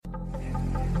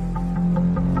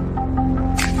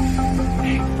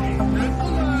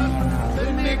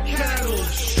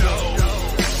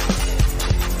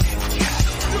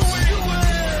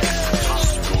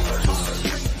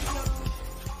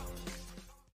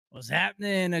What's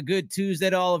happening? A good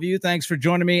Tuesday to all of you. Thanks for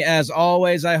joining me. As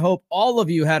always, I hope all of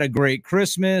you had a great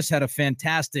Christmas, had a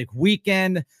fantastic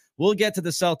weekend. We'll get to the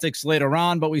Celtics later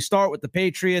on, but we start with the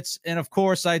Patriots. And, of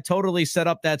course, I totally set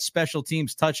up that special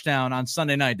teams touchdown on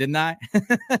Sunday night, didn't I?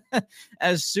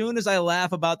 As soon as I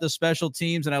laugh about the special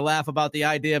teams and I laugh about the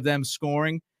idea of them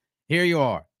scoring, here you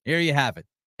are. Here you have it.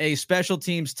 A special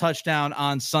teams touchdown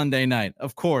on Sunday night.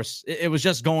 Of course, it was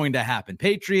just going to happen.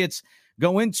 Patriots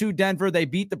go into Denver. They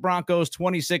beat the Broncos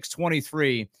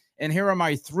 26-23. And here are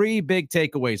my three big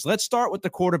takeaways. Let's start with the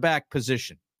quarterback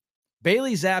position.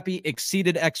 Bailey Zappe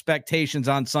exceeded expectations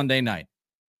on Sunday night.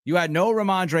 You had no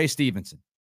Ramondre Stevenson.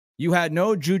 You had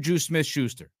no Juju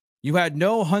Smith-Schuster. You had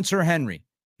no Hunter Henry.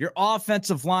 Your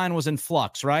offensive line was in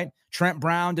flux, right? Trent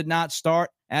Brown did not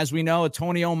start. As we know,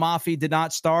 Antonio Mafi did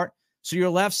not start. So your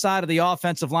left side of the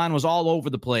offensive line was all over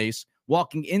the place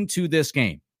walking into this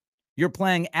game. You're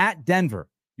playing at Denver.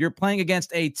 You're playing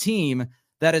against a team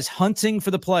that is hunting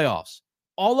for the playoffs.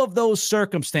 All of those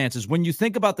circumstances, when you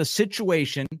think about the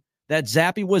situation that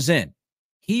Zappe was in,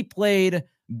 he played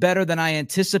better than I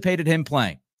anticipated him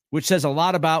playing, which says a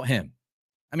lot about him.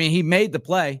 I mean, he made the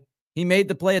play. He made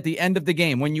the play at the end of the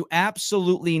game. When you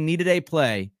absolutely needed a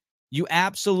play, you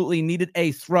absolutely needed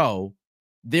a throw,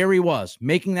 there he was,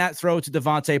 making that throw to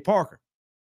Devontae Parker.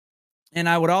 And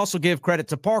I would also give credit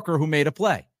to Parker, who made a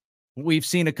play. We've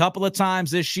seen a couple of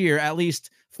times this year, at least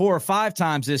 4 or 5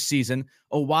 times this season,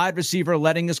 a wide receiver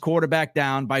letting his quarterback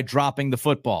down by dropping the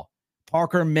football.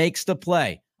 Parker makes the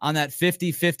play on that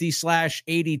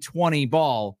 50-50/80-20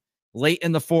 ball late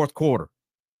in the fourth quarter.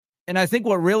 And I think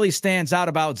what really stands out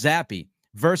about Zappe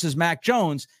versus Mac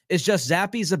Jones is just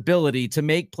Zappe's ability to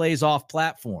make plays off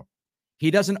platform.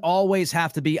 He doesn't always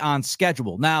have to be on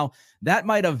schedule. Now, that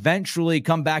might eventually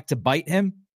come back to bite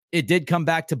him. It did come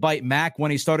back to bite Mac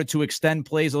when he started to extend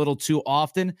plays a little too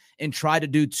often and try to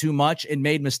do too much and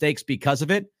made mistakes because of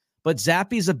it. But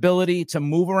Zappe's ability to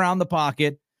move around the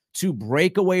pocket, to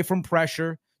break away from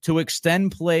pressure, to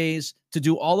extend plays, to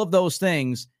do all of those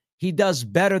things, he does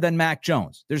better than Mac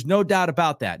Jones. There's no doubt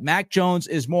about that. Mac Jones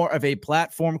is more of a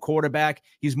platform quarterback.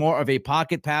 He's more of a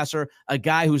pocket passer, a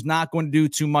guy who's not going to do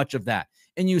too much of that.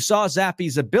 And you saw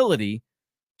Zappe's ability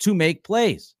to make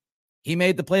plays. He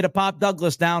made the play to Pop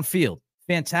Douglas downfield.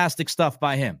 Fantastic stuff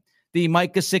by him. The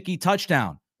Mike Gesicki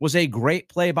touchdown was a great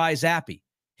play by Zappe.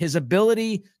 His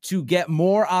ability to get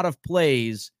more out of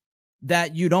plays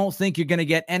that you don't think you're going to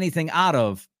get anything out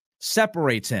of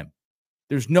separates him.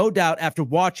 There's no doubt after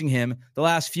watching him the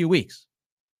last few weeks.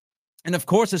 And of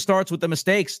course, it starts with the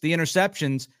mistakes, the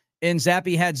interceptions, and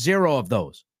Zappe had 0 of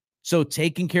those. So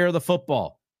taking care of the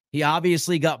football. He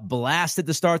obviously got blasted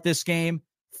to start this game,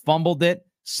 fumbled it.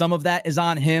 Some of that is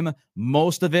on him.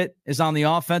 Most of it is on the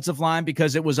offensive line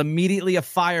because it was immediately a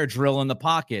fire drill in the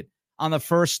pocket on the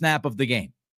first snap of the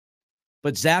game.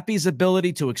 But Zappe's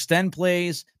ability to extend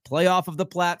plays, play off of the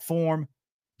platform,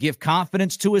 give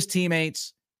confidence to his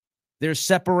teammates, there's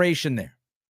separation there.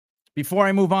 Before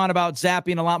I move on about Zappe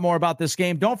and a lot more about this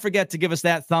game, don't forget to give us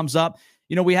that thumbs up.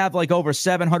 You know, we have like over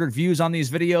 700 views on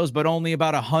these videos, but only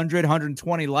about 100,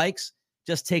 120 likes.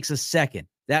 Just takes a second.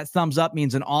 That thumbs up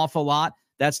means an awful lot.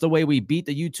 That's the way we beat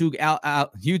the YouTube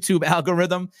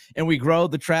algorithm and we grow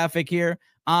the traffic here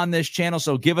on this channel.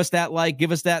 So give us that like,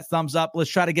 give us that thumbs up.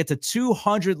 Let's try to get to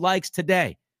 200 likes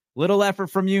today. Little effort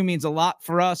from you means a lot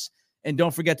for us. And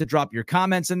don't forget to drop your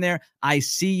comments in there. I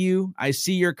see you. I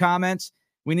see your comments.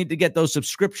 We need to get those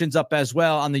subscriptions up as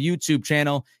well on the YouTube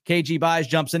channel. KG Buys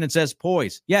jumps in and says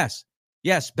poise. Yes,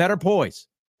 better poise.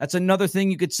 That's another thing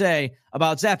you could say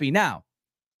about Zappe. Now,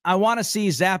 I want to see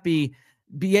Zappe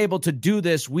be able to do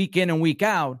this week in and week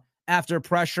out after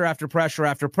pressure, after pressure,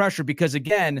 after pressure, because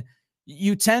again,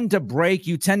 you tend to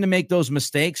make those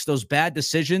mistakes, those bad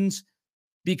decisions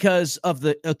because of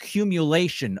the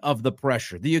accumulation of the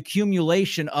pressure, the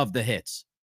accumulation of the hits.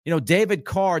 You know, David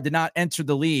Carr did not enter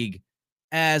the league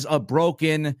as a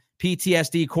broken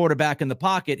PTSD quarterback in the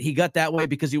pocket. He got that way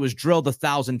because he was drilled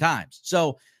 1,000 times.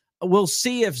 So we'll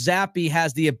see if Zappe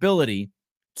has the ability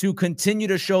to continue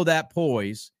to show that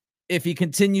poise if he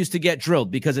continues to get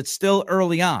drilled, because it's still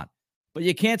early on. But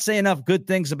you can't say enough good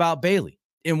things about Bailey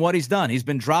and what he's done. He's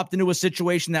been dropped into a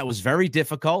situation that was very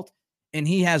difficult, and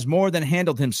he has more than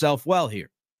handled himself well here.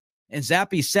 And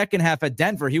Zappe's second half at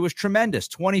Denver, he was tremendous.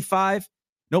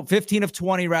 15 of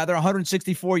 20,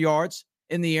 164 yards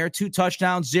in the air, 2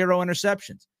 touchdowns, 0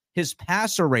 interceptions. His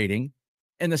passer rating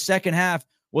in the second half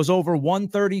was over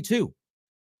 132.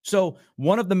 So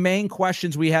one of the main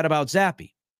questions we had about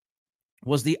Zappe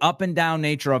was the up and down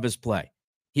nature of his play.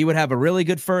 He would have a really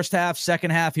good first half, second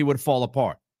half, he would fall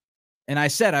apart. And I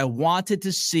said I wanted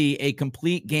to see a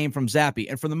complete game from Zappe.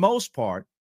 And for the most part,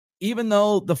 even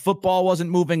though the football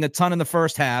wasn't moving a ton in the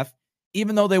first half,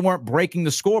 even though they weren't breaking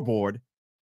the scoreboard,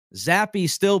 Zappe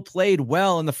still played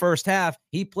well in the first half.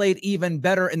 He played even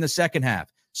better in the second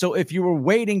half. So if you were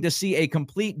waiting to see a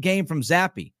complete game from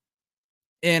Zappe,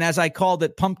 and as I called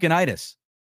it, pumpkinitis,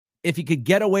 if he could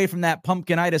get away from that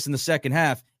pumpkinitis in the second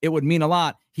half, it would mean a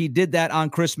lot. He did that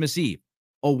on Christmas Eve.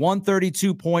 A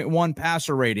 132.1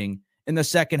 passer rating in the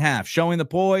second half, showing the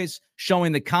poise,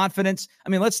 showing the confidence. I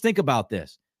mean, let's think about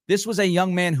this. This was a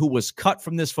young man who was cut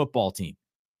from this football team.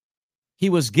 He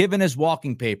was given his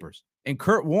walking papers. And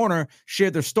Kurt Warner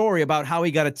shared the story about how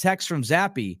he got a text from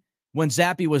Zappe when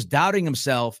Zappe was doubting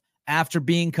himself after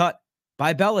being cut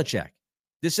by Belichick.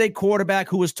 This is a quarterback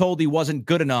who was told he wasn't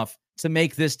good enough to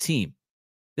make this team.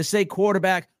 This is a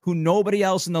quarterback who nobody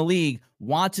else in the league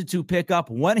wanted to pick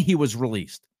up when he was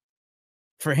released.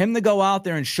 For him to go out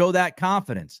there and show that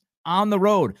confidence on the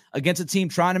road against a team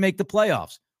trying to make the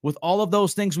playoffs, with all of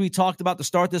those things we talked about to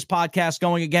start this podcast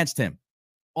going against him,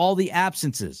 all the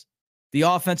absences, the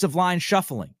offensive line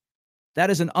shuffling, that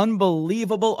is an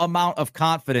unbelievable amount of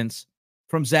confidence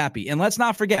from Zappe. And let's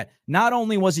not forget, not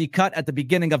only was he cut at the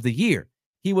beginning of the year,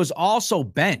 he was also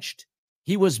benched.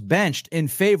 He was benched in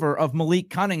favor of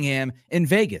Malik Cunningham in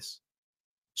Vegas.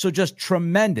 So just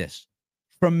tremendous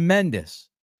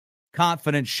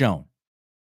confidence shown.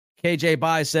 KJ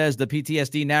Bai says the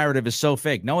PTSD narrative is so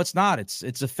fake. No, it's not.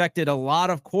 It's affected a lot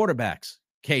of quarterbacks,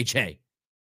 KJ.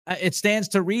 It stands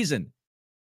to reason.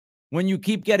 When you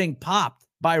keep getting popped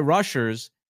by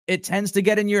rushers, it tends to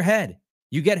get in your head.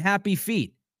 You get happy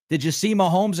feet. Did you see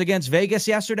Mahomes against Vegas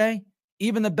yesterday?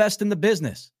 Even the best in the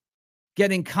business,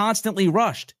 getting constantly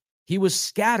rushed. He was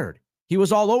scattered. He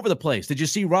was all over the place. Did you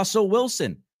see Russell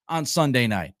Wilson on Sunday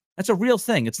night? That's a real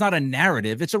thing. It's not a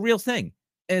narrative. It's a real thing.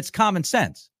 And it's common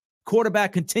sense.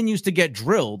 Quarterback continues to get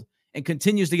drilled and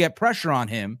continues to get pressure on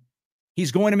him.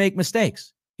 He's going to make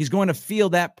mistakes. He's going to feel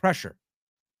that pressure.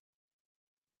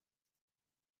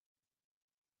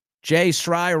 Jay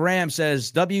Sry Ram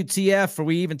says, WTF are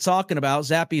we even talking about?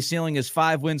 Zappe's ceiling is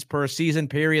 5 wins per season,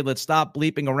 period. Let's stop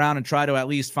bleeping around and try to at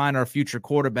least find our future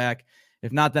quarterback.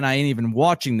 If not, then I ain't even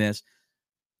watching this.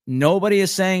 Nobody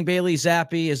is saying Bailey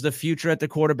Zappe is the future at the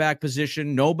quarterback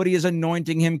position. Nobody is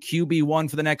anointing him QB1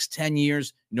 for the next 10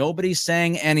 years. Nobody's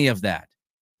saying any of that.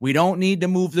 We don't need to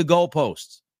move the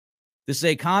goalposts. This is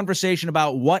a conversation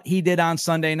about what he did on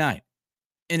Sunday night.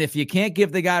 And if you can't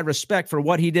give the guy respect for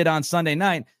what he did on Sunday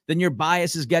night, then your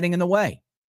bias is getting in the way.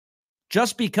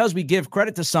 Just because we give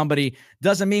credit to somebody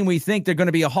doesn't mean we think they're going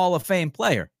to be a Hall of Fame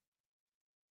player.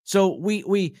 So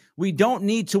we don't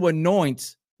need to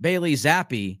anoint Bailey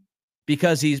Zappe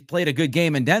because he's played a good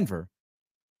game in Denver.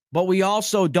 But we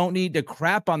also don't need to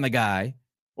crap on the guy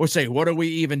or say, what are we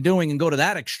even doing, and go to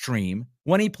that extreme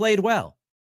when he played well.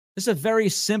 It's a very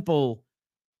simple,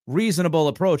 reasonable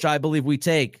approach I believe we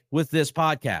take with this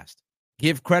podcast.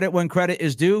 Give credit when credit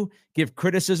is due. Give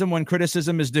criticism when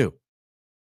criticism is due.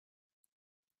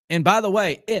 And by the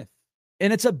way,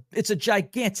 it's a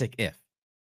gigantic if,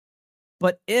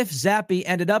 but if Zappe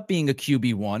ended up being a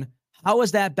QB1, how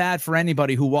is that bad for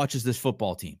anybody who watches this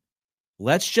football team?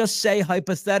 Let's just say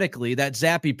hypothetically that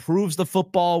Zappe proves the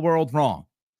football world wrong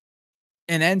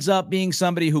and ends up being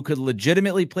somebody who could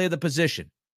legitimately play the position.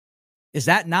 Is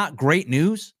that not great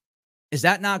news? Is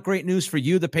that not great news for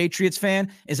you, the Patriots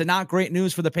fan? Is it not great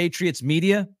news for the Patriots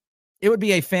media? It would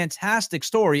be a fantastic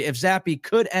story if Zappe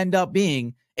could end up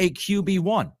being a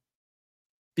QB1,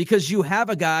 because you have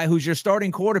a guy who's your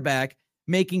starting quarterback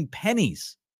making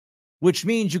pennies, which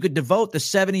means you could devote the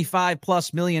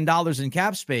 $75+ million in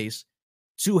cap space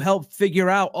to help figure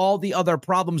out all the other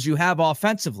problems you have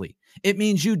offensively. It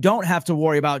means you don't have to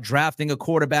worry about drafting a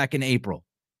quarterback in April.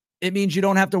 It means you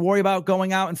don't have to worry about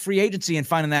going out in free agency and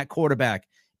finding that quarterback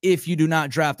if you do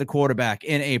not draft a quarterback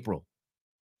in April.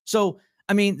 So,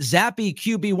 I mean, Zappe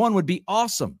QB1 would be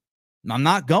awesome. I'm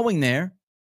not going there,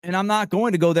 and I'm not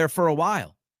going to go there for a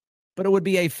while. But it would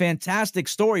be a fantastic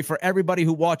story for everybody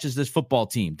who watches this football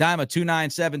team.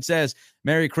 Dima297 says,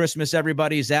 Merry Christmas,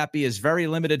 everybody. Zappe is very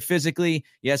limited physically.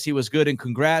 Yes, he was good, and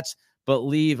congrats, but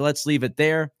let's leave it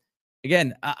there.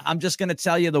 Again, I'm just going to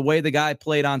tell you the way the guy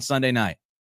played on Sunday night.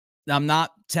 I'm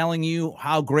not telling you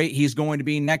how great he's going to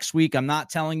be next week. I'm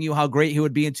not telling you how great he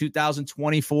would be in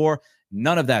 2024.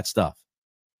 None of that stuff.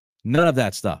 None of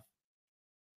that stuff.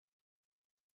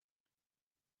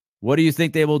 What do you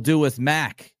think they will do with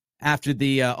Mac after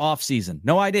the offseason?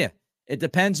 No idea. It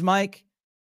depends, Mike.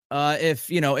 If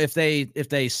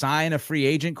they sign a free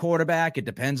agent quarterback, it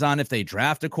depends on if they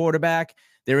draft a quarterback.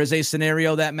 There is a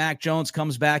scenario that Mac Jones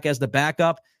comes back as the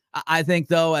backup. I think,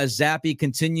 though, as Zappe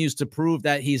continues to prove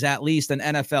that he's at least an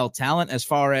NFL talent as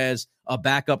far as a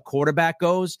backup quarterback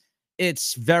goes,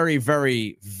 it's very,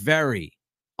 very, very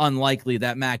unlikely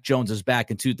that Mac Jones is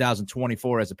back in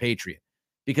 2024 as a Patriot.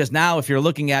 Because now if you're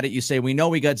looking at it, you say, we know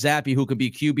we got Zappe who could be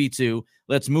QB2.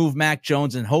 Let's move Mac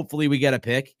Jones and hopefully we get a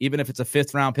pick, even if it's a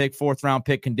 5th-round pick, 4th-round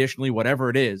pick, conditionally, whatever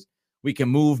it is. We can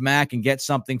move Mac and get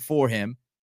something for him.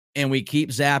 And we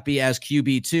keep Zappe as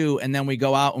QB2, and then we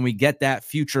go out and we get that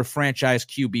future franchise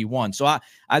QB1. So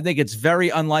I think it's very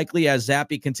unlikely as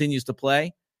Zappe continues to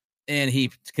play and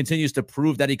he continues to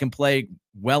prove that he can play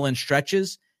well in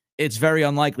stretches, it's very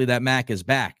unlikely that Mac is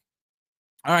back.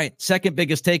 All right, second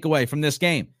biggest takeaway from this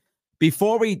game.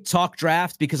 Before we talk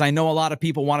draft, because I know a lot of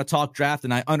people want to talk draft,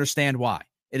 and I understand why.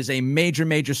 It is a major,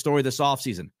 major story this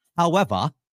offseason.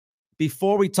 However,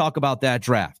 before we talk about that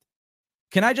draft,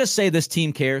 can I just say this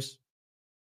team cares?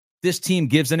 This team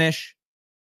gives an ish.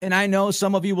 And I know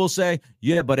some of you will say,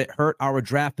 yeah, but it hurt our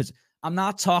draft. I'm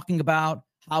not talking about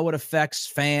how it affects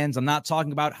fans. I'm not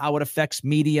talking about how it affects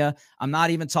media. I'm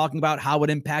not even talking about how it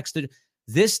impacts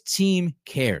this team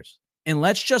cares. And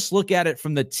let's just look at it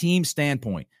from the team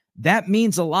standpoint. That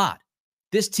means a lot.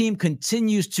 This team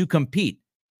continues to compete.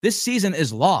 This season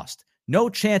is lost. No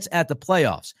chance at the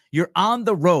playoffs. You're on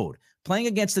the road playing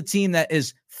against a team that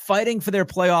is fighting for their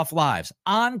playoff lives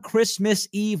on Christmas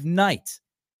Eve night.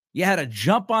 You had to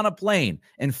jump on a plane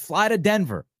and fly to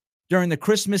Denver during the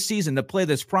Christmas season to play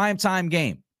this primetime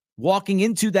game, walking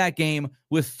into that game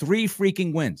with 3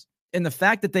 freaking wins. And the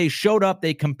fact that they showed up,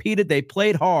 they competed, they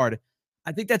played hard,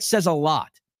 I think that says a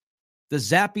lot. The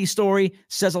Zappe story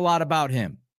says a lot about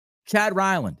him. Chad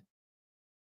Ryland,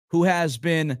 who has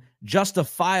been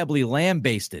justifiably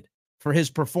lambasted for his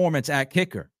performance at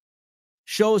kicker,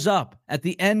 shows up at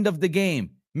the end of the game,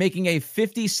 making a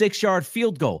 56-yard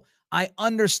field goal. I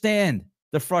understand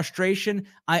the frustration.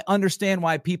 I understand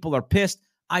why people are pissed.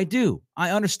 I do. I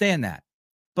understand that.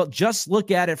 But just look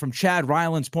at it from Chad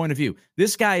Ryland's point of view.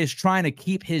 This guy is trying to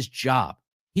keep his job.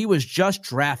 He was just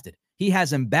drafted. He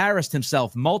has embarrassed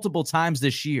himself multiple times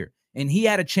this year, and he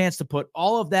had a chance to put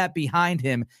all of that behind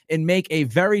him and make a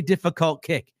very difficult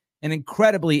kick, an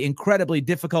incredibly, incredibly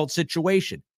difficult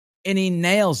situation, and he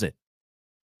nails it.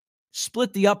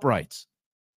 Split the uprights.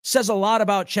 Says a lot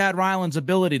about Chad Ryland's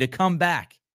ability to come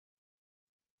back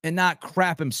and not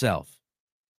crap himself.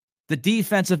 The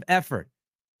defensive effort,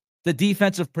 the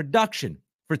defensive production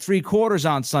for 3 quarters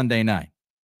on Sunday night.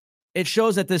 It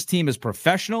shows that this team is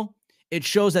professional. It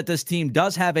shows that this team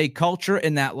does have a culture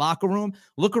in that locker room.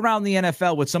 Look around the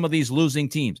NFL with some of these losing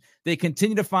teams. They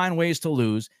continue to find ways to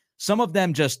lose. Some of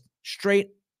them just straight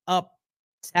up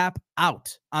tap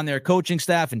out on their coaching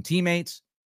staff and teammates.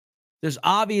 There's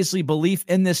obviously belief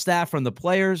in this staff from the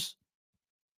players.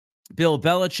 Bill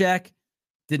Belichick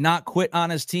did not quit on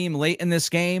his team late in this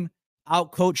game.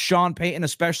 Outcoached Sean Payton,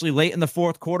 especially late in the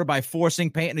 4th quarter, by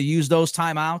forcing Payton to use those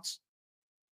timeouts.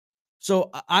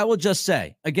 So I will just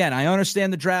say, again, I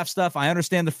understand the draft stuff. I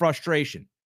understand the frustration.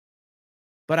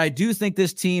 But I do think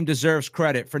this team deserves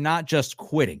credit for not just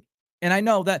quitting. And I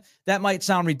know that might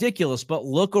sound ridiculous, but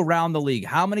look around the league.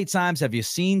 How many times have you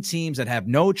seen teams that have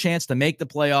no chance to make the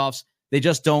playoffs? They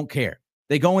just don't care.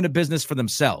 They go into business for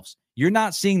themselves. You're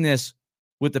not seeing this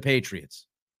with the Patriots.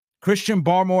 Christian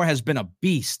Barmore has been a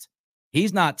beast.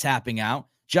 He's not tapping out.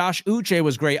 Josh Uche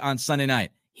was great on Sunday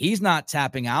night. He's not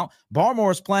tapping out.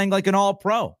 Barmore is playing like an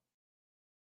all-pro.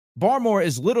 Barmore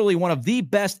is literally one of the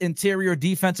best interior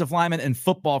defensive linemen in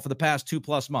football for the past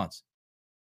 2+ months.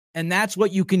 And that's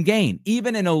what you can gain.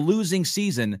 Even in a losing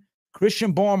season,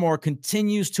 Christian Barmore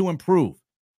continues to improve.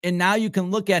 And now you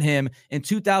can look at him in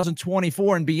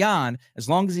 2024 and beyond, as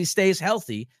long as he stays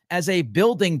healthy, as a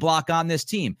building block on this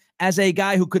team, as a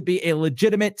guy who could be a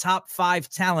legitimate top 5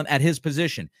 talent at his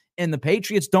position. And the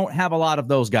Patriots don't have a lot of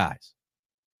those guys.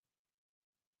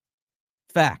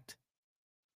 Fact.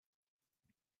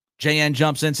 JN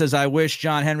jumps in, says, I wish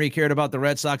John Henry cared about the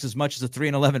Red Sox as much as the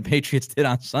 3-11 Patriots did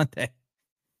on Sunday.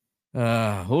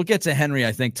 We'll get to Henry,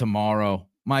 I think, tomorrow.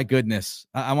 My goodness.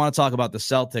 I want to talk about the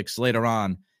Celtics later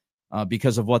on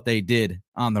because of what they did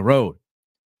on the road.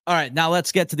 All right, now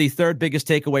let's get to the third biggest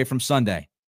takeaway from Sunday,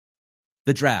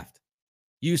 the draft.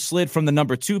 You slid from the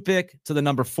number 2 pick to the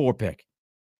number 4 pick.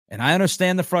 And I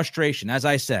understand the frustration, as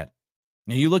I said.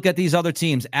 Now you look at these other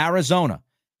teams, Arizona,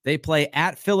 they play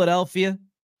at Philadelphia,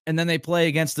 and then they play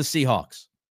against the Seahawks.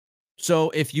 So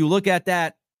if you look at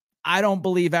that, I don't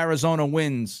believe Arizona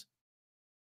wins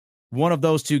one of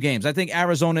those 2 games. I think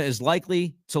Arizona is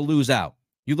likely to lose out.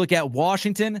 You look at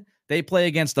Washington, they play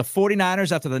against the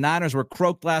 49ers after the Niners were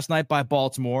croaked last night by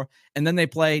Baltimore, and then they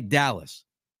play Dallas.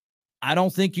 I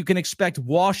don't think you can expect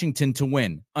Washington to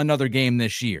win another game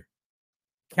this year.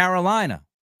 Carolina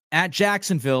at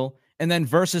Jacksonville and then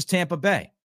versus Tampa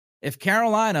Bay. If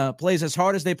Carolina plays as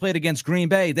hard as they played against Green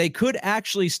Bay, they could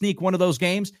actually sneak one of those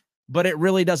games, but it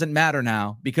really doesn't matter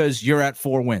now because you're at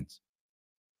 4 wins.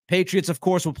 Patriots, of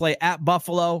course, will play at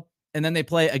Buffalo, and then they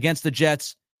play against the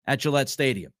Jets at Gillette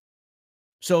Stadium.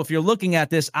 So if you're looking at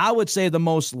this, I would say the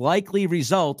most likely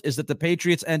result is that the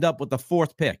Patriots end up with the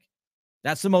 4th pick.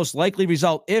 That's the most likely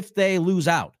result if they lose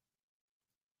out.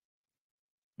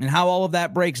 And how all of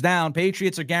that breaks down,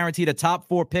 Patriots are guaranteed a top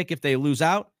 4 pick if they lose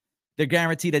out. They're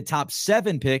guaranteed a top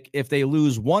 7 pick if they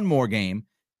lose one more game.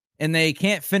 And they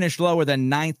can't finish lower than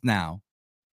 9th now,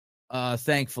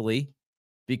 thankfully,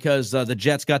 because the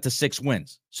Jets got to 6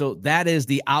 wins. So that is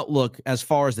the outlook as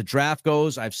far as the draft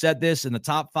goes. I've said this, in the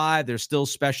top 5, there's still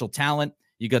special talent.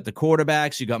 You got the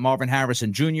quarterbacks. You got Marvin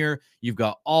Harrison Jr. You've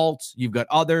got Alt. You've got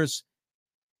others.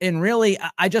 And really,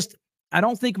 I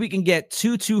don't think we can get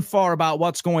too far about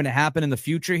what's going to happen in the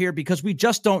future here because we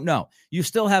just don't know. You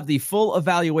still have the full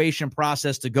evaluation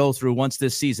process to go through once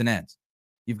this season ends.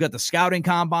 You've got the scouting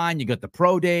combine. You got the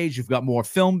pro days. You've got more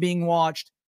film being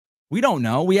watched. We don't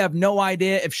know. We have no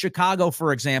idea if Chicago,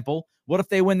 for example, what if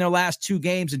they win their last 2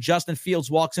 games and Justin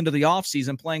Fields walks into the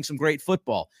offseason playing some great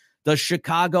football? Does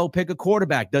Chicago pick a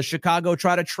quarterback? Does Chicago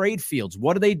try to trade Fields?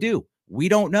 What do they do? We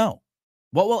don't know.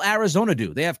 What will Arizona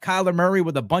do? They have Kyler Murray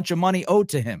with a bunch of money owed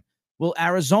to him. Will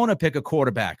Arizona pick a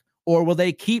quarterback, or will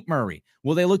they keep Murray?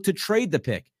 Will they look to trade the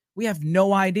pick? We have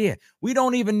no idea. We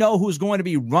don't even know who's going to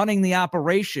be running the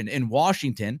operation in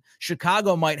Washington.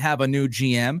 Chicago might have a new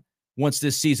GM once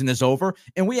this season is over,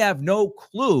 and we have no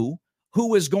clue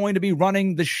who is going to be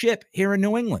running the ship here in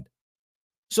New England.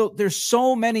 So there's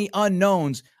so many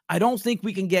unknowns. I don't think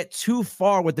we can get too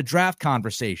far with the draft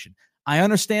conversation. I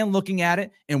understand looking at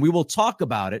it, and we will talk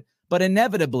about it, but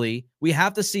inevitably, we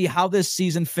have to see how this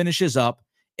season finishes up,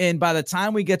 and by the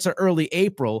time we get to early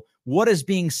April, what is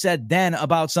being said then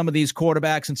about some of these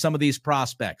quarterbacks and some of these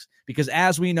prospects? Because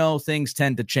as we know, things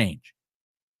tend to change.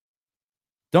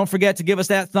 Don't forget to give us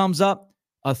that thumbs up.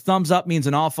 A thumbs up means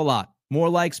an awful lot. More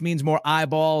likes means more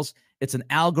eyeballs. It's an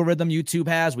algorithm YouTube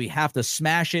has. We have to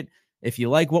smash it. If you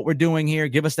like what we're doing here,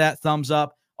 give us that thumbs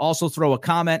up. Also throw a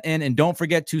comment in, and don't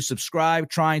forget to subscribe,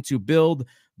 trying to build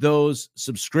those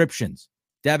subscriptions.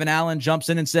 Devin Allen jumps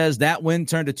in and says that win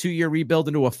turned a 2-year rebuild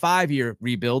into a 5-year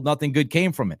rebuild. Nothing good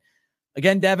came from it.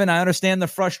 Again, Devin, I understand the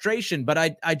frustration, but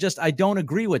I don't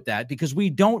agree with that because we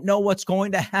don't know what's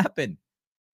going to happen.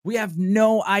 We have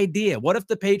no idea. What if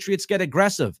the Patriots get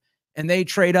aggressive and they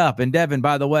trade up? And Devin,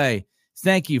 by the way,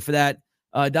 thank you for that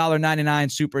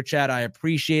 $1.99 super chat. I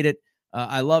appreciate it.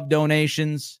 I love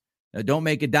donations. Don't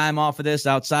make a dime off of this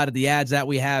outside of the ads that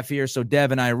we have here. So,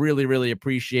 Devin, I really, really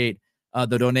appreciate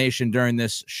the donation during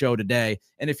this show today.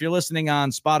 And if you're listening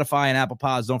on Spotify and Apple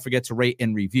Pods, don't forget to rate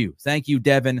and review. Thank you,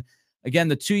 Devin. Again,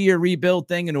 the 2-year rebuild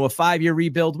thing into a 5-year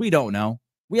rebuild, we don't know.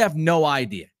 We have no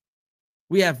idea.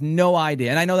 We have no idea.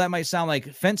 And I know that might sound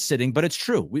like fence sitting, but it's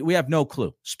true. We have no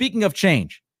clue. Speaking of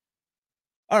change.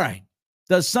 All right.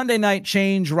 Does Sunday night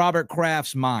change Robert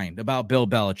Kraft's mind about Bill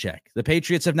Belichick? The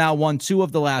Patriots have now won 2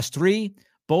 of the last 3.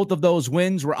 Both of those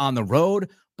wins were on the road.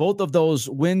 Both of those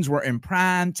wins were in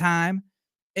prime time.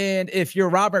 And if you're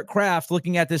Robert Kraft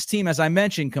looking at this team, as I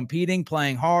mentioned, competing,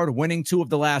 playing hard, winning 2 of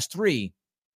the last 3,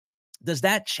 does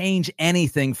that change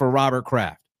anything for Robert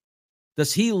Kraft?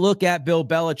 Does he look at Bill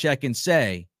Belichick and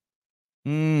say,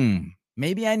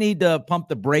 maybe I need to pump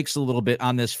the brakes a little bit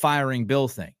on this firing Bill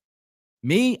thing?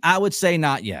 Me, I would say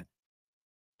not yet.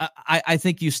 I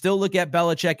think you still look at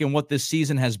Belichick and what this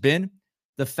season has been.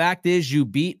 The fact is you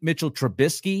beat Mitchell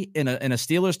Trubisky in a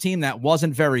Steelers team that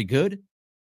wasn't very good.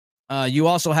 You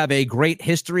also have a great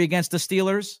history against the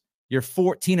Steelers. You're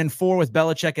 14-4 with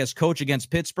Belichick as coach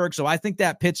against Pittsburgh. So I think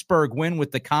that Pittsburgh win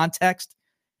with the context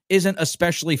isn't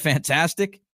especially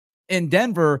fantastic. In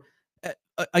Denver,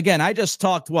 again, I just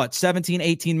talked, 17,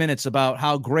 18 minutes about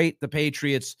how great the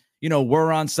Patriots,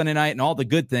 were on Sunday night and all the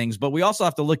good things. But we also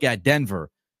have to look at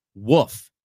Denver. Woof.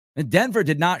 And Denver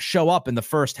did not show up in the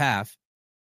first half.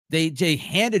 They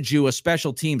handed you a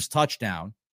special teams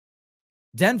touchdown.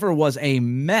 Denver was a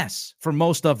mess for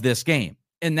most of this game.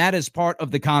 And that is part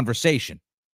of the conversation.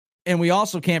 And we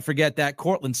also can't forget that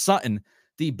Cortland Sutton,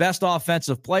 the best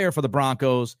offensive player for the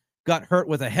Broncos, got hurt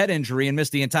with a head injury and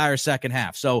missed the entire second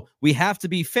half. So we have to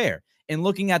be fair. In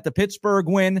looking at the Pittsburgh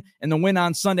win and the win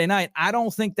on Sunday night, I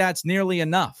don't think that's nearly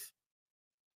enough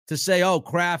to say,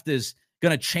 Kraft is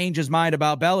going to change his mind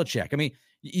about Belichick. I mean,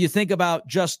 you think about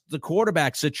just the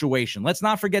quarterback situation. Let's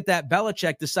not forget that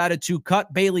Belichick decided to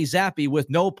cut Bailey Zappe with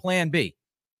no plan B.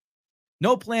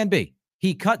 No plan B.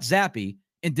 He cut Zappe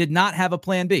and did not have a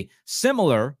plan B.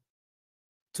 Similar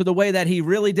to the way that he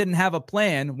really didn't have a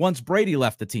plan once Brady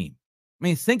left the team. I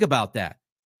mean, think about that.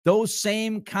 Those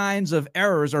same kinds of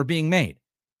errors are being made.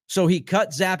 So he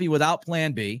cut Zappe without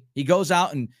plan B. He goes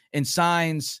out and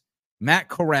signs Matt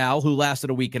Corral, who lasted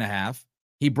a week and a half.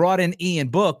 He brought in Ian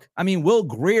Book. I mean, Will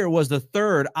Grier was the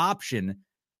third option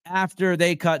after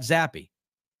they cut Zappe.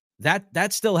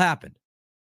 That still happened.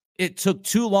 It took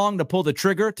too long to pull the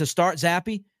trigger to start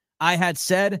Zappe. I had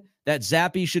said that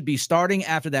Zappe should be starting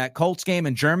after that Colts game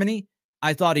in Germany.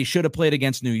 I thought he should have played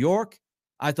against New York.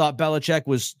 I thought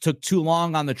Belichick took too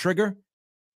long on the trigger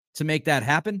to make that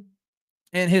happen.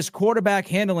 And his quarterback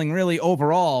handling really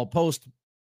overall post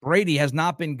Brady has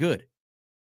not been good.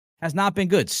 Has not been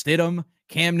good. Stidham,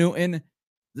 Cam Newton,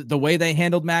 the way they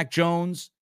handled Mac Jones,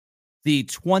 the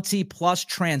 20-plus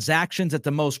transactions at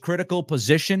the most critical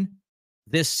position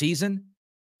this season.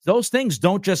 Those things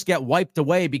don't just get wiped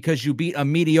away because you beat a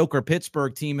mediocre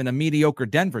Pittsburgh team and a mediocre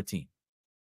Denver team.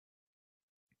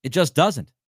 It just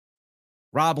doesn't.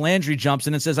 Rob Landry jumps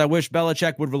in and says, I wish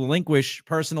Belichick would relinquish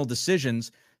personal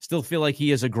decisions. Still feel like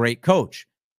he is a great coach.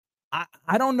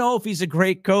 I don't know if he's a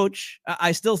great coach.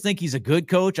 I still think he's a good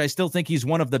coach. I still think he's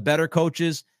one of the better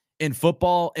coaches in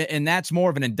football. And that's more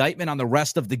of an indictment on the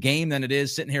rest of the game than it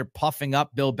is sitting here puffing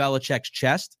up Bill Belichick's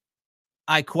chest.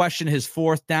 I question his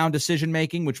fourth down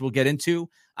decision-making, which we'll get into.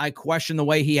 I question the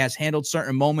way he has handled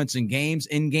certain moments in games,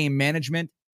 in-game management.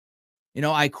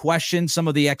 I question some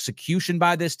of the execution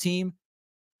by this team.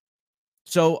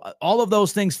 So all of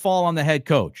those things fall on the head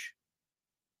coach.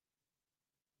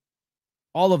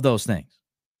 All of those things.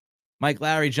 Mike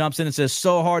Larry jumps in and says,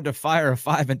 so hard to fire a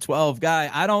 5-12 guy.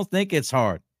 I don't think it's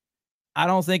hard.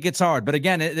 But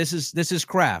again, this is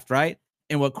Kraft, right?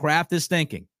 And what Kraft is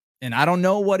thinking. And I don't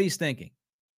know what he's thinking.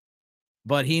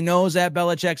 But he knows that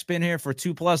Belichick's been here for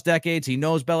 2+ decades. He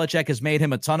knows Belichick has made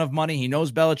him a ton of money. He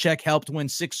knows Belichick helped win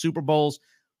 6 Super Bowls.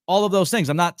 All of those things.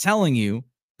 I'm not telling you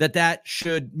that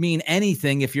should mean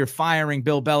anything if you're firing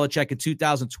Bill Belichick in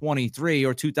 2023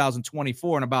 or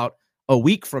 2024 in about a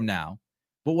week from now.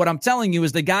 But what I'm telling you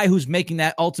is the guy who's making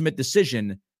that ultimate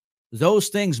decision, those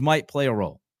things might play a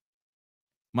role.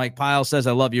 Mike Pyle says,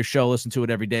 I love your show. Listen to it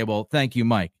every day. Well, thank you,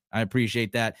 Mike. I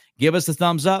appreciate that. Give us the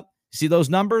thumbs up. See those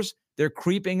numbers? They're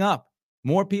creeping up.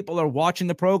 More people are watching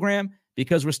the program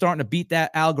because we're starting to beat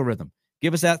that algorithm.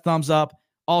 Give us that thumbs up.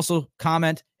 Also,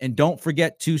 comment, and don't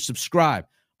forget to subscribe.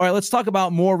 All right, let's talk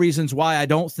about more reasons why I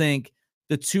don't think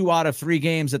the 2 out of 3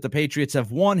 games that the Patriots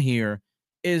have won here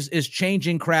is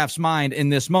changing Kraft's mind in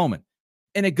this moment.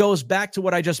 And it goes back to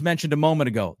what I just mentioned a moment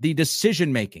ago, the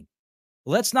decision-making.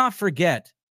 Let's not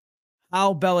forget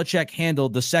how Belichick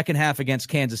handled the second half against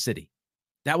Kansas City.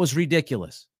 That was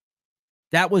ridiculous.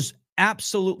 That was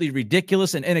absolutely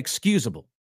ridiculous and inexcusable.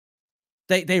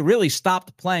 They really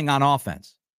stopped playing on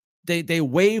offense. They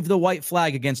waved the white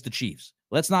flag against the Chiefs.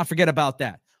 Let's not forget about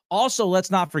that. Also, let's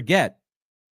not forget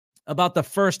about the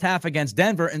first half against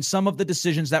Denver and some of the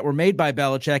decisions that were made by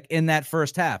Belichick in that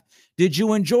first half. Did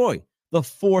you enjoy the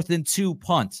 4th and 2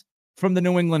 punt from the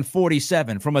New England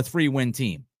 47 from a 3-win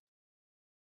team?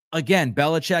 Again,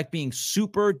 Belichick being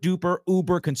super duper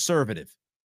uber conservative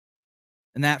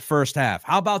in that first half.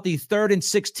 How about the 3rd and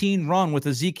 16 run with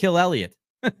Ezekiel Elliott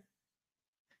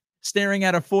staring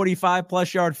at a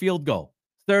 45+ yard field goal?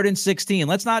 3rd and 16.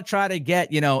 Let's not try to get,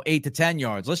 8 to 10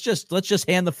 yards. Let's just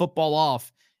hand the football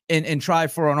off and try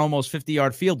for an almost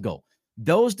 50-yard field goal.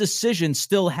 Those decisions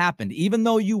still happened. Even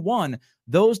though you won,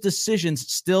 those decisions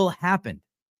still happened.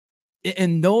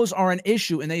 And those are an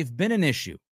issue, and they've been an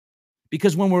issue.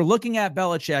 Because when we're looking at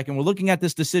Belichick and we're looking at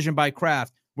this decision by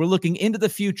Kraft, we're looking into the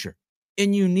future.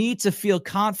 And you need to feel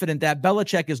confident that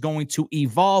Belichick is going to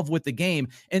evolve with the game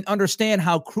and understand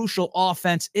how crucial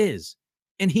offense is.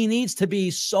 And he needs to be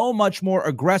so much more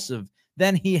aggressive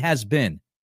than he has been.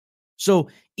 So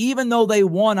even though they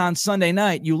won on Sunday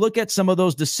night, you look at some of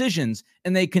those decisions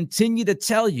and they continue to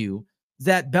tell you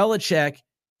that Belichick,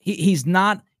 he's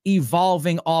not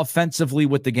evolving offensively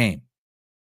with the game.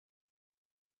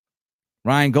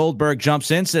 Ryan Goldberg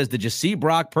jumps in, says, did you see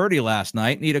Brock Purdy last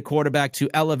night? Need a quarterback to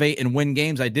elevate and win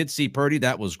games. I did see Purdy.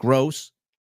 That was gross.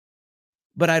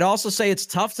 But I'd also say it's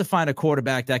tough to find a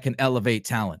quarterback that can elevate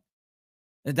talent.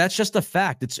 That's just a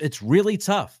fact. It's really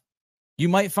tough. You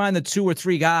might find the 2 or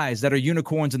 3 guys that are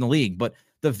unicorns in the league, but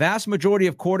the vast majority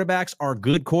of quarterbacks are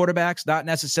good quarterbacks, not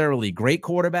necessarily great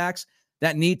quarterbacks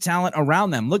that need talent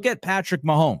around them. Look at Patrick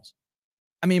Mahomes.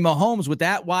 I mean, Mahomes with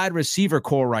that wide receiver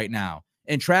core right now,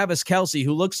 and Travis Kelce,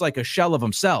 who looks like a shell of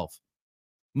himself.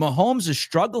 Mahomes is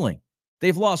struggling.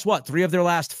 They've lost, 3 of their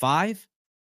last 5?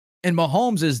 And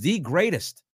Mahomes is the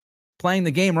greatest playing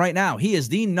the game right now. He is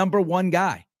the number one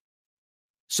guy.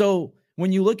 So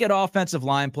when you look at offensive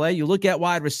line play, you look at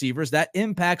wide receivers, that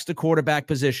impacts the quarterback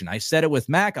position. I said it with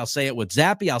Mac. I'll say it with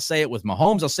Zappe. I'll say it with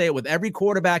Mahomes. I'll say it with every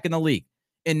quarterback in the league.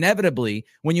 Inevitably,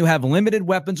 when you have limited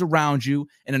weapons around you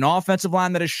and an offensive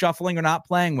line that is shuffling or not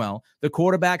playing well, the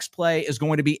quarterback's play is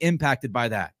going to be impacted by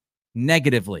that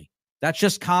negatively. That's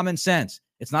just common sense.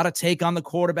 It's not a take on the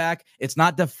quarterback. It's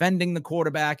not defending the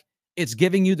quarterback. It's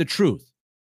giving you the truth.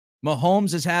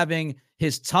 Mahomes is having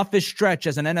his toughest stretch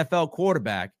as an NFL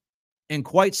quarterback in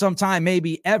quite some time,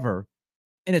 maybe ever.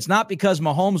 And it's not because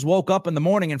Mahomes woke up in the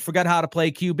morning and forgot how to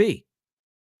play QB.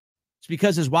 It's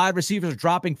because his wide receivers are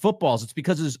dropping footballs. It's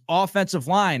because his offensive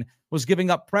line was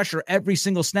giving up pressure every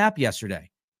single snap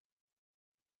yesterday.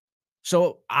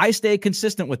 So I stay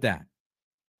consistent with that.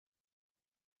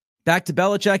 Back to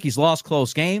Belichick, he's lost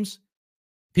close games.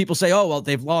 People say, oh, well,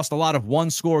 they've lost a lot of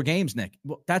one-score games, Nick.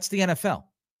 Well, that's the NFL.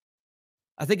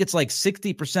 I think it's like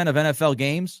 60% of NFL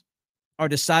games are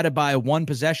decided by one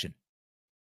possession.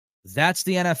 That's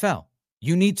the NFL.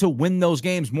 You need to win those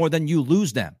games more than you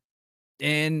lose them.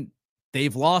 And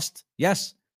they've lost,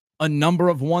 yes, a number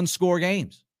of one-score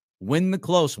games. Win the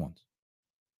close ones.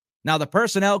 Now, the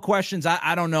personnel questions,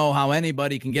 I don't know how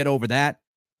anybody can get over that.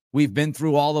 We've been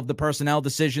through all of the personnel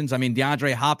decisions. I mean,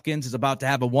 DeAndre Hopkins is about to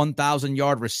have a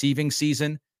 1,000-yard receiving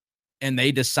season, and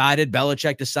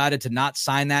Belichick decided to not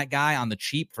sign that guy on the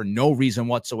cheap for no reason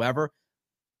whatsoever.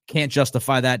 Can't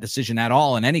justify that decision at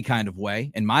all in any kind of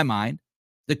way, in my mind.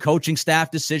 The coaching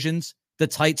staff decisions, the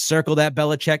tight circle that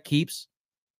Belichick keeps.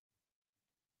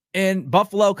 And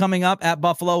Buffalo coming up at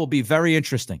Buffalo will be very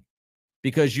interesting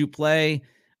because you play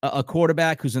a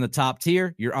quarterback who's in the top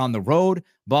tier. You're on the road.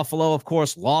 Buffalo, of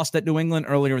course, lost at New England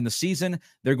earlier in the season.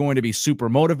 They're going to be super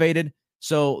motivated.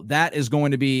 So that is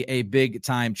going to be a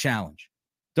big-time challenge.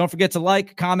 Don't forget to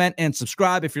like, comment, and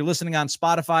subscribe. If you're listening on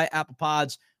Spotify, Apple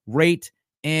Pods, rate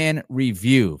and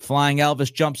review. Flying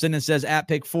Elvis jumps in and says, at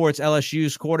pick 4, it's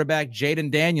LSU's quarterback,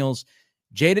 Jaden Daniels.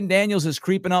 Jaden Daniels is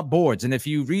creeping up boards. And if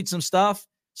you read some stuff,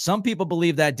 some people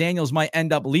believe that Daniels might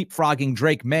end up leapfrogging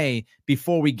Drake May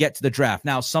before we get to the draft.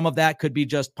 Now, some of that could be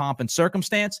just pomp and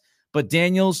circumstance, but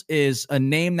Daniels is a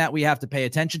name that we have to pay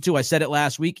attention to. I said it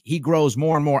last week. He grows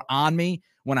more and more on me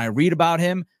when I read about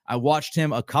him. I watched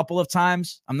him a couple of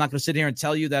times. I'm not going to sit here and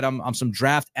tell you that I'm some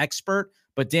draft expert,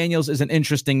 but Daniels is an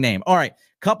interesting name. All right,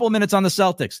 couple of minutes on the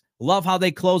Celtics. Love how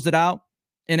they closed it out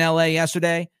in LA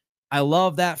yesterday. I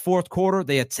love that fourth quarter.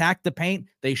 They attacked the paint.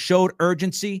 They showed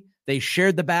urgency. They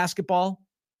shared the basketball.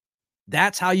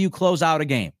 That's how you close out a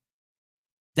game.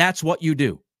 That's what you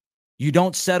do. You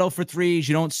don't settle for threes.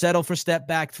 You don't settle for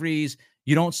step-back threes.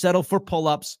 You don't settle for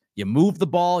pull-ups. You move the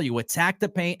ball, you attack the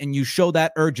paint, and you show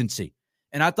that urgency.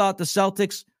 And I thought the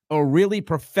Celtics, a really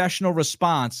professional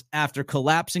response after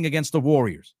collapsing against the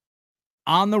Warriors.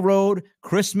 On the road,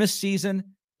 Christmas season,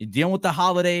 you're dealing with the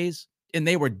holidays, and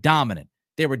they were dominant.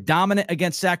 They were dominant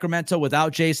against Sacramento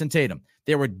without Jason Tatum.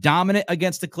 They were dominant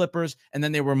against the Clippers, and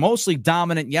then they were mostly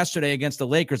dominant yesterday against the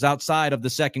Lakers outside of the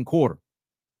second quarter.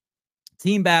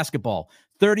 Team basketball,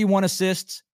 31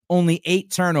 assists, only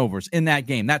 8 turnovers in that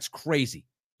game. That's crazy.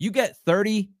 You get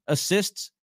 30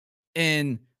 assists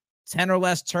in 10 or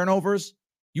less turnovers,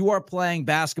 you are playing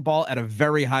basketball at a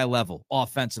very high level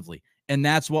offensively, and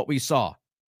that's what we saw.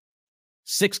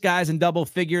 6 guys in double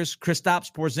figures.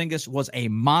 Kristaps Porzingis was a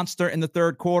monster in the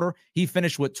third quarter. He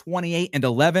finished with 28 and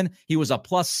 11. He was a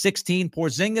plus 16.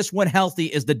 Porzingis, when healthy,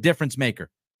 is the difference maker.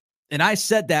 And I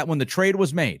said that when the trade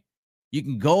was made. You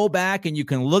can go back and you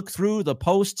can look through the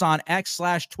posts on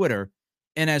X/Twitter.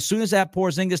 And as soon as that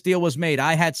Porzingis deal was made,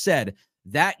 I had said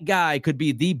that guy could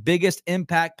be the biggest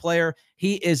impact player.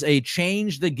 He is a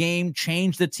change the game,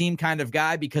 change the team kind of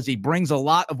guy because he brings a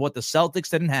lot of what the Celtics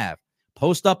didn't have.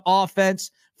 Post-up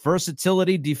offense,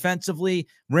 versatility defensively,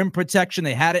 rim protection.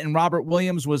 They had it in Robert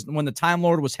Williams was when the Time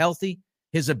Lord was healthy.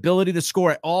 His ability to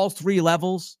score at all 3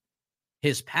 levels,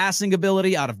 his passing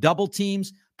ability out of double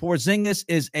teams. Porzingis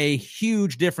is a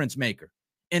huge difference maker.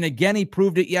 And again, he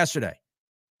proved it yesterday.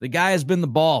 The guy has been the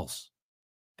balls.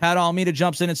 Pat Almeida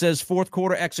jumps in and says, fourth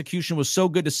quarter execution was so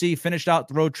good to see. Finished out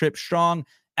the road trip strong.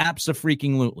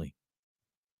 Abso-freaking-lutely.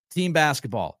 Team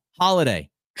basketball. Holiday,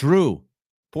 Drew,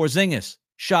 Porzingis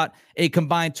shot a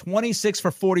combined 26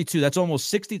 for 42. That's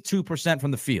almost 62%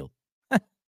 from the field. It's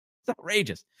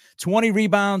outrageous. 20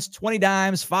 rebounds, 20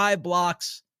 dimes, 5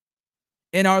 blocks.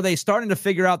 And are they starting to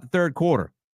figure out the third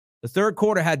quarter? The third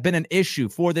quarter had been an issue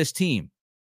for this team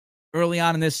early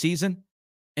on in this season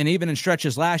and even in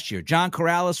stretches last year. John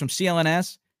Corrales from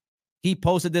CLNS, he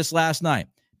posted this last night.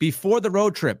 Before the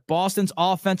road trip, Boston's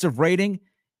offensive rating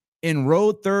in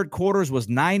road third quarters was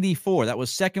 94. That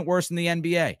was second worst in the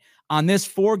NBA. On this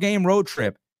 4-game road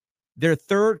trip, their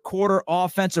third quarter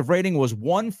offensive rating was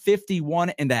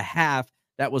 151.5.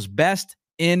 That was best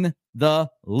in the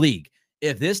league.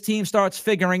 If this team starts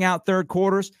figuring out third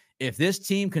quarters, if this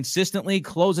team consistently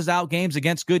closes out games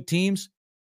against good teams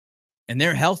and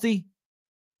they're healthy,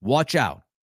 watch out.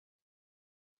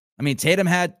 I mean, Tatum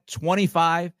had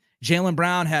 25. Jaylen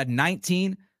Brown had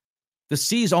 19. The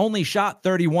C's only shot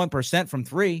 31% from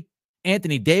 3.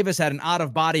 Anthony Davis had an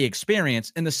out-of-body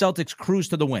experience, and the Celtics cruised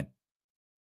to the win.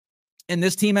 And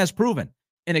this team has proven.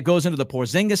 And it goes into the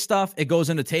Porzingis stuff. It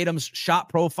goes into Tatum's shot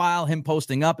profile, him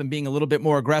posting up and being a little bit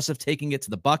more aggressive, taking it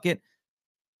to the bucket.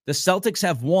 The Celtics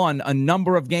have won a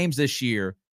number of games this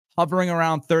year, hovering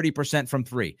around 30% from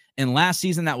 3. And last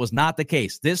season, that was not the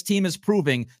case. This team is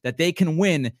proving that they can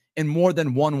win in more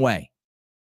than one way.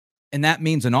 And that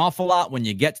means an awful lot when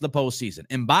you get to the postseason.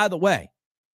 And by the way,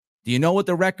 do you know what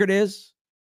the record is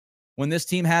when this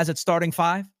team has its starting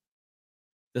 5?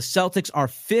 The Celtics are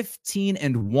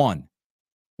 15-1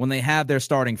 when they have their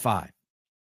starting 5.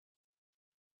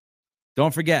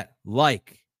 Don't forget,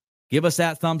 give us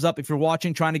that thumbs up if you're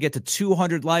watching, trying to get to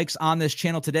 200 likes on this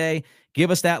channel today.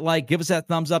 Give us that like, give us that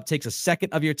thumbs up. Takes a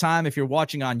second of your time. If you're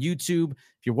watching on YouTube,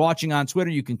 if you're watching on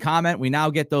Twitter, you can comment. We now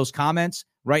get those comments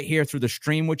right here through the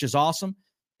stream, which is awesome.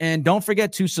 And don't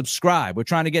forget to subscribe. We're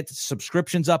trying to get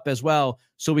subscriptions up as well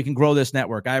so we can grow this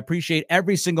network. I appreciate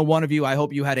every single one of you. I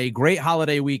hope you had a great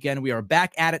holiday weekend. We are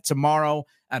back at it tomorrow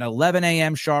at 11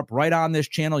 a.m. sharp right on this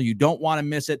channel. You don't want to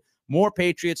miss it. More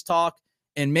Patriots talk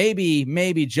and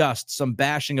maybe just some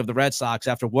bashing of the Red Sox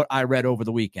after what I read over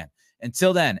the weekend.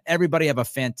 Until then, everybody have a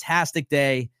fantastic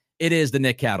day. It is the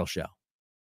Nick Cattle Show.